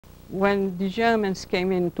when the Germans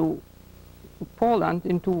came into Poland,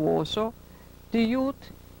 into Warsaw, the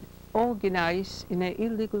youth organized in an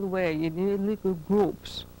illegal way, in illegal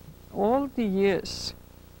groups. All the years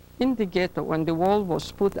in the ghetto, when the wall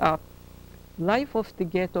was put up, life of the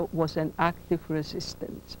ghetto was an active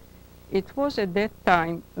resistance. It was at that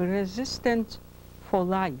time a resistance for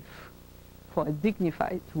life, for a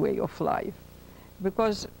dignified way of life.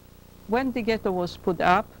 Because when the ghetto was put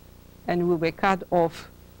up and we were cut off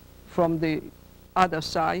from the other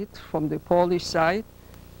side, from the Polish side,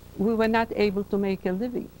 we were not able to make a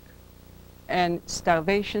living. And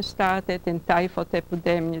starvation started and typhoid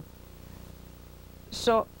epidemic.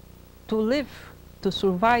 So to live, to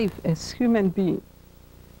survive as human being,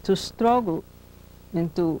 to struggle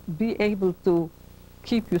and to be able to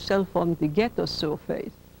keep yourself on the ghetto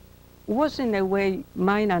surface was in a way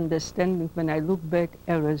my understanding when I look back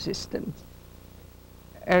a resistance.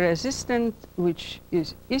 A resistance which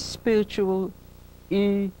is spiritual,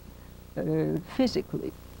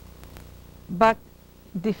 physically. But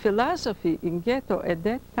the philosophy in ghetto at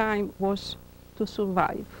that time was to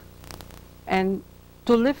survive and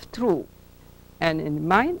to live through. And in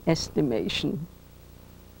my estimation,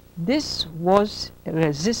 this was a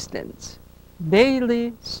resistance,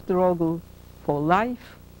 daily struggle for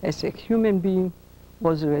life as a human being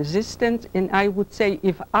was resistance. And I would say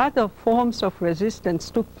if other forms of resistance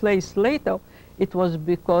took place later, it was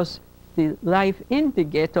because the life in the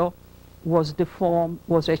ghetto was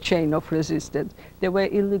a chain of resistance. There were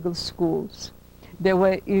illegal schools, there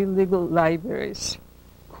were illegal libraries,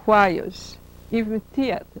 choirs, even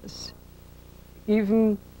theaters,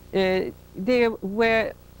 even there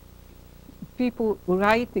were people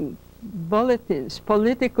writing bulletins,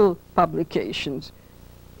 political publications.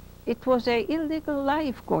 It was an illegal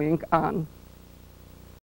life going on.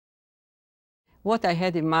 What I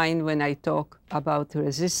had in mind when I talk about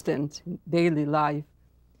resistance in daily life,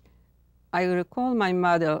 I recall my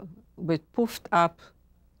mother with puffed up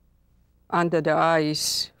under the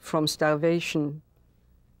eyes from starvation,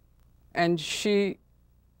 and she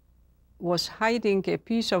was hiding a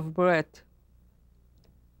piece of bread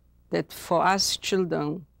that for us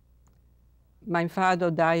children, my father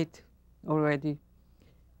died already,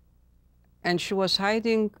 and she was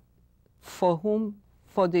hiding for whom?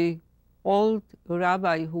 For the old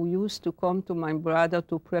rabbi who used to come to my brother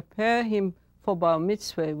to prepare him for bar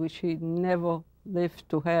mitzvah, which he never lived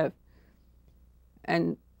to have.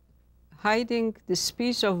 And hiding this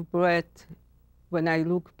piece of bread, when I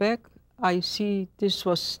look back, I see this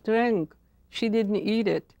was strength. She didn't eat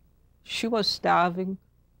it. She was starving.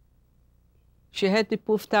 She had the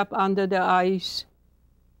puffed up under the eyes,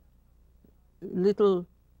 little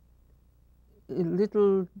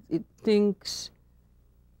things.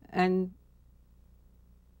 And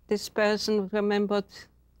this person remembered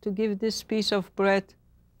to give this piece of bread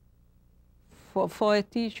for a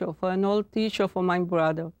teacher, for an old teacher, for my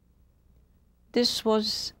brother. This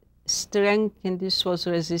was strength and this was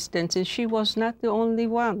resistance, and she was not the only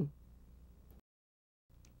one.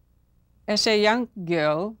 As a young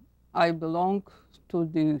girl, I belonged to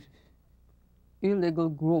the illegal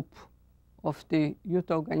group of the youth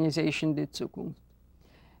organization, Die Zukunft.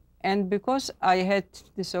 And because I had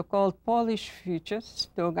the so-called Polish futures,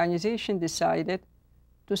 the organization decided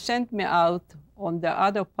to send me out on the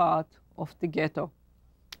other part of the ghetto,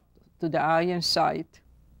 to the Aryan side.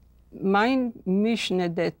 My mission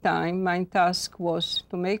at that time, my task was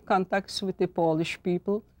to make contacts with the Polish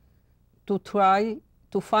people, to try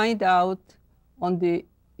to find out on the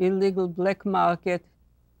illegal black market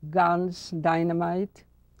guns, dynamite,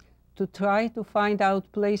 to try to find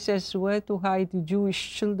out places where to hide the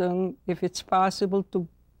Jewish children, if it's possible to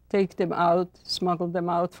take them out, smuggle them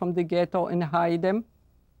out from the ghetto and hide them,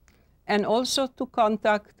 and also to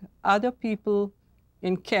contact other people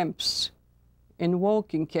in camps, in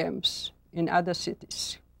working camps, in other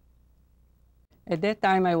cities. At that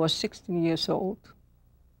time, I was 16 years old.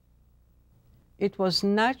 It was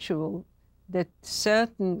natural that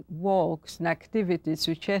certain works and activities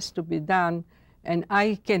which has to be done, and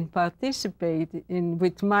I can participate in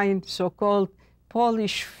with my so-called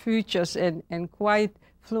Polish futures and quite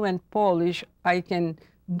fluent Polish, I can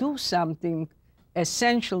do something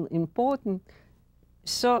essential, important.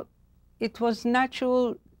 So it was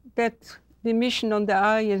natural that the mission on the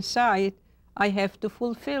Aryan side I have to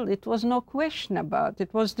fulfill. It was no question about it.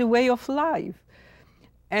 It was the way of life.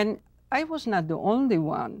 And I was not the only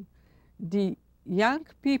one. The young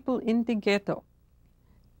people in the ghetto,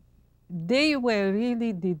 they were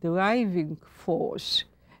really the driving force.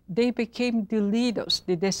 They became the leaders,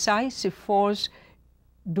 the decisive force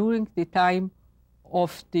during the time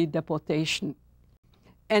of the deportation.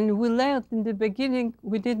 And we learned in the beginning,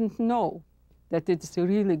 we didn't know that it's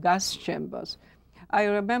really gas chambers. I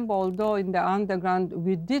remember, although in the underground,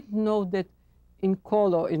 we did know that in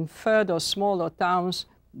Kolo, in further smaller towns,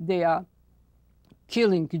 they are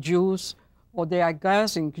killing Jews or they are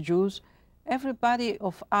gassing Jews. Everybody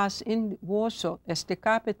of us in Warsaw, as the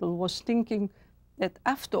capital, was thinking that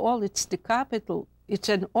after all, it's the capital, it's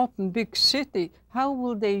an open big city. How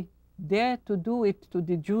will they dare to do it to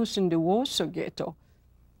the Jews in the Warsaw ghetto?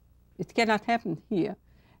 It cannot happen here.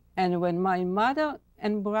 And when my mother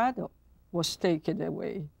and brother was taken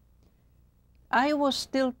away, I was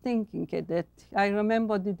still thinking that, I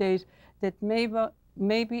remember the days that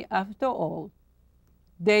maybe after all,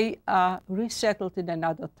 they are resettled in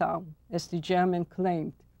another town, as the German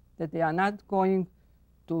claimed, that they are not going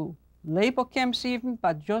to labor camps even,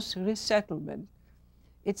 but just resettlement.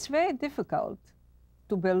 It's very difficult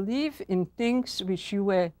to believe in things which you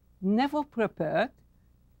were never prepared,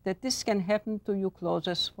 that this can happen to your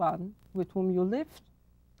closest one with whom you lived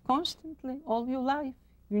constantly all your life.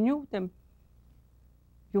 You knew them.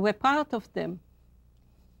 You were part of them.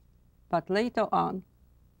 But later on,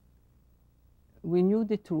 we knew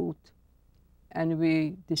the truth, and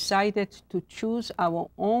we decided to choose our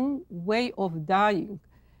own way of dying.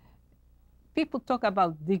 People talk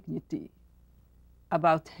about dignity,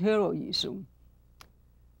 about heroism.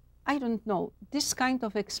 I don't know. This kind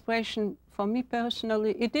of expression, for me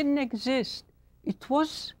personally, it didn't exist. It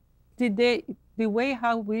was the way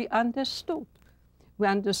how we understood. We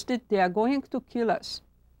understood they are going to kill us,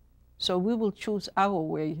 so we will choose our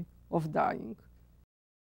way of dying.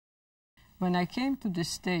 When I came to the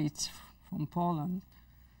States from Poland,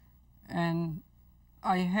 and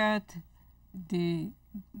I heard the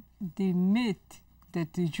myth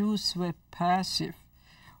that the Jews were passive,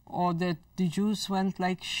 or that the Jews went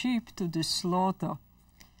like sheep to the slaughter,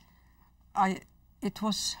 it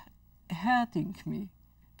was hurting me,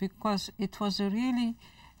 because it was really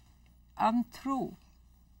untrue.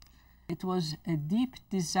 It was a deep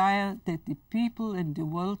desire that the people in the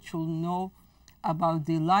world should know about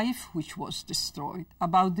the life which was destroyed,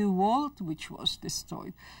 about the world which was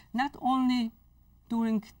destroyed, not only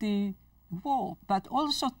during the war, but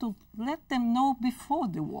also to let them know before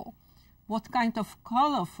the war what kind of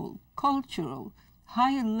colorful, cultural,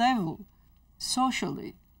 high-level,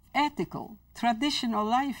 socially, ethical, traditional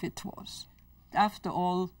life it was. After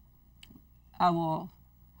all, our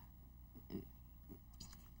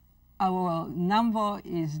number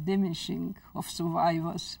is diminishing of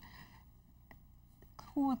survivors.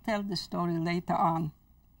 Who will tell the story later on?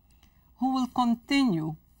 Who will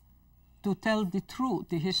continue to tell the truth,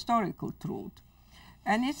 the historical truth?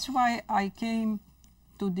 And it's why I came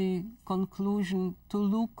to the conclusion to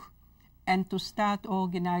look and to start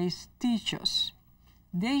organize teachers.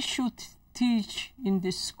 They should teach in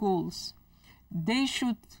the schools. They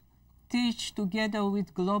should teach together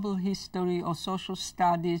with global history or social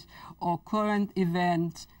studies or current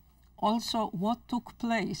events also what took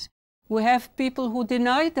place. We have people who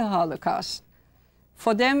deny the Holocaust.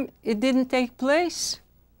 For them, it didn't take place.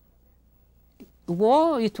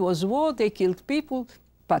 War, it was war, they killed people,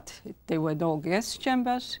 but there were no gas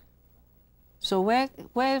chambers. So where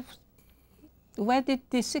did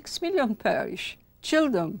the 6 million perish?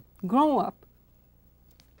 Children grow up.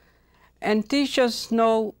 And teachers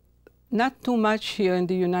know not too much here in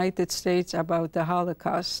the United States about the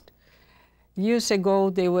Holocaust. Years ago,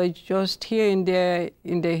 they were just here in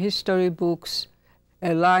the history books,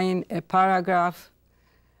 a line, a paragraph,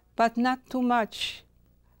 but not too much.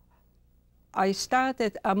 I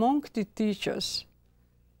started among the teachers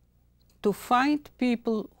to find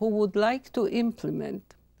people who would like to implement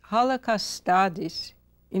Holocaust studies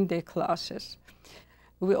in their classes.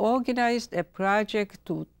 We organized a project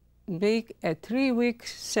to make a 3-week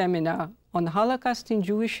seminar on Holocaust and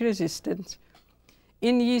Jewish resistance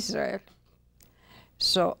in Israel.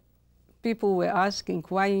 So people were asking,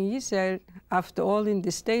 why in Israel? After all, in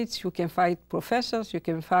the States, you can find professors, you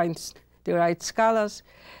can find the right scholars.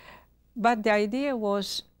 But the idea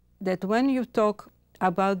was that when you talk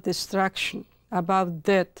about destruction, about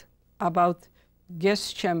death, about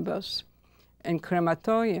gas chambers and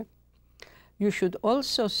crematoria, you should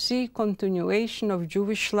also see continuation of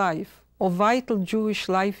Jewish life, or vital Jewish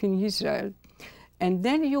life in Israel. And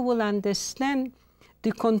then you will understand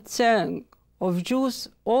the concern of Jews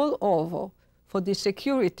all over for the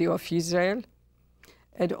security of Israel,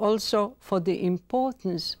 and also for the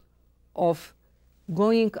importance of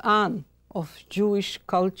going on of Jewish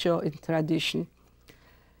culture and tradition.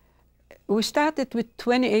 We started with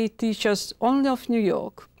 28 teachers only of New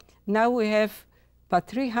York. Now we have about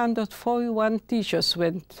 341 teachers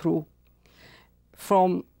went through.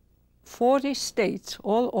 from 40 states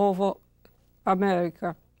all over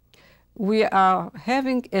America. We are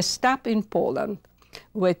having a stop in Poland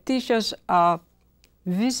where teachers are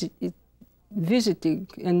visiting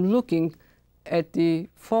and looking at the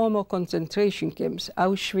former concentration camps,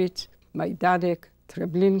 Auschwitz, Majdanek,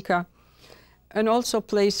 Treblinka, and also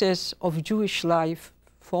places of Jewish life,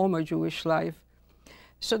 former Jewish life.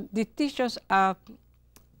 So the teachers are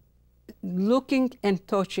looking and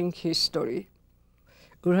touching history,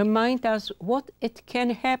 remind us what it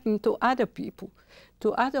can happen to other people,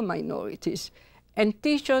 to other minorities. And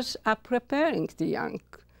teachers are preparing the young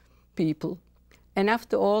people. And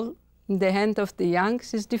after all, in the hand of the young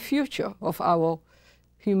is the future of our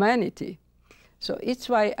humanity. So it's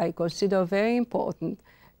why I consider very important.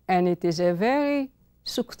 And it is a very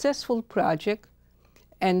successful project.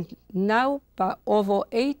 And now over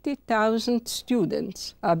 80,000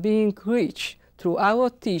 students are being reached through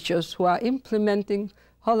our teachers who are implementing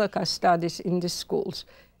Holocaust studies in the schools.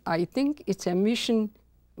 I think it's a mission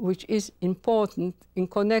which is important in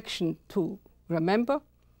connection to remember,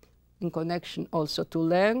 in connection also to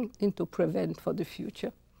learn and to prevent for the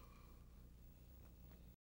future.